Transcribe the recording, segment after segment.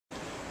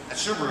At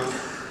Subaru,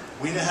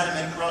 we know how to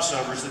make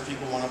crossovers that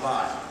people want to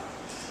buy.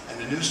 And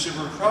the new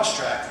Subaru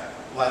Crosstrek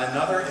will add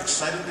another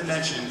exciting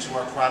dimension to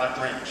our product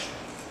range.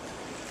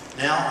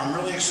 Now, I'm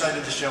really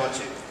excited to show it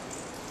to you.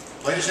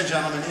 Ladies and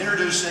gentlemen,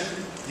 introducing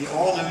the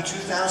all-new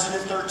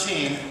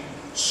 2013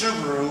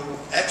 Subaru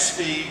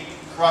XV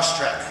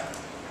Crosstrek.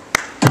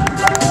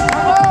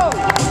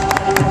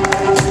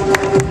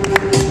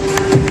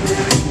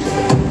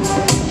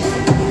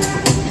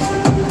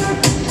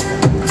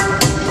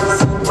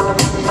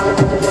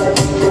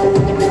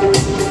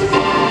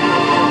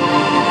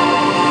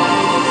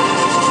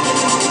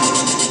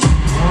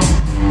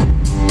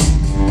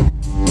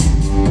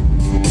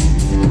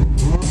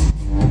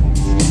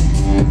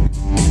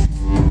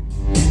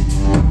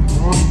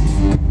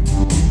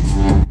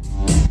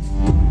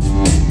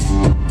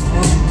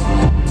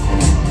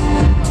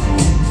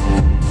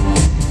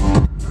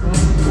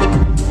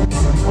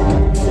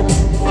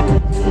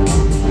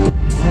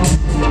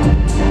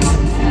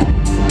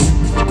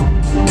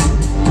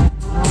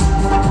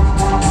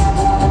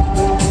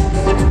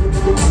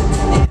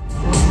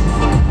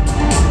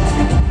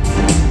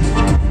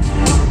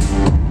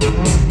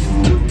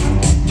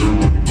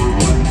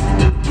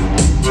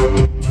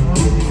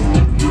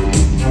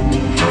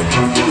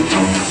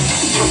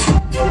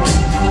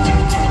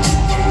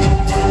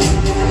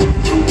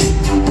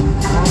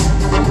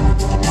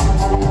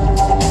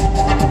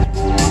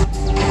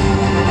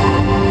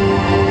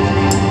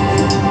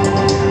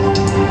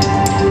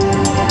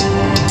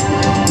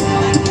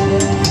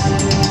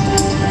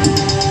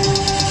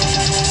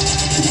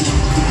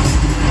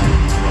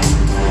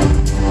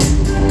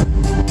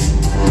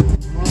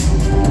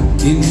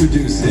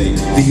 Introducing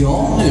the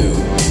all-new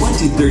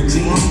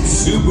 2013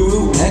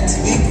 Subaru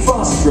XV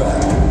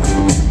Crosstrek.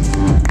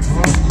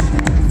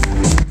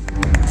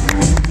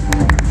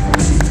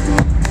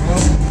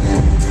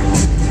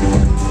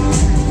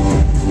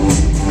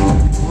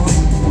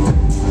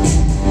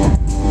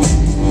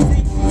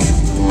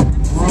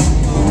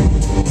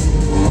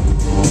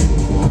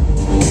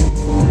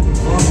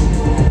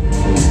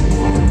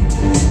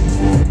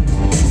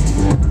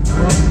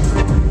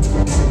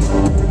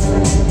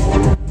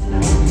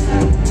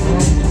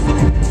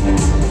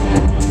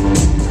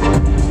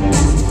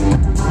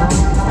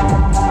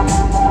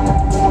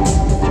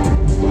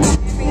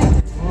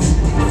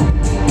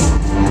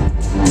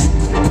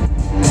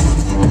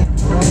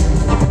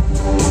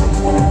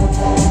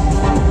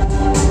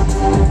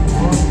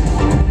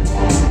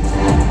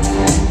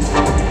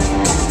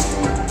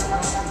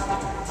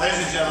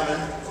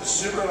 The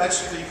Subaru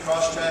XV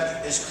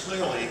Crosstrek is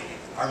clearly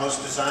our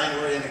most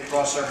design-oriented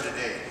crossover to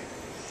date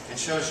and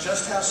shows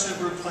just how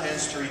Subaru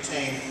plans to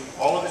retain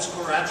all of its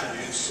core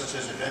attributes such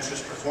as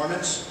adventurous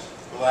performance,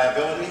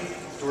 reliability,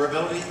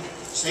 durability,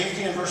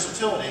 safety, and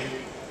versatility,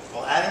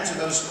 while adding to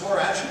those core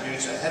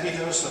attributes a heavy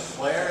dose of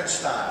flair and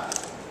style.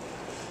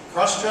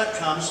 Crosstrek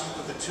comes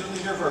with a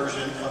 2-liter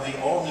version of the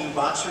all-new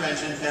Boxer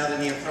engine found in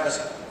the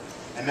Impreza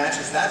and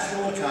matches that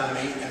fuel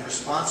economy and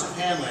responsive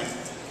handling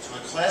to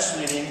a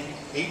class-leading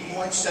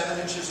 8.7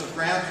 inches of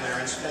ground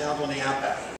clearance found on the Outback.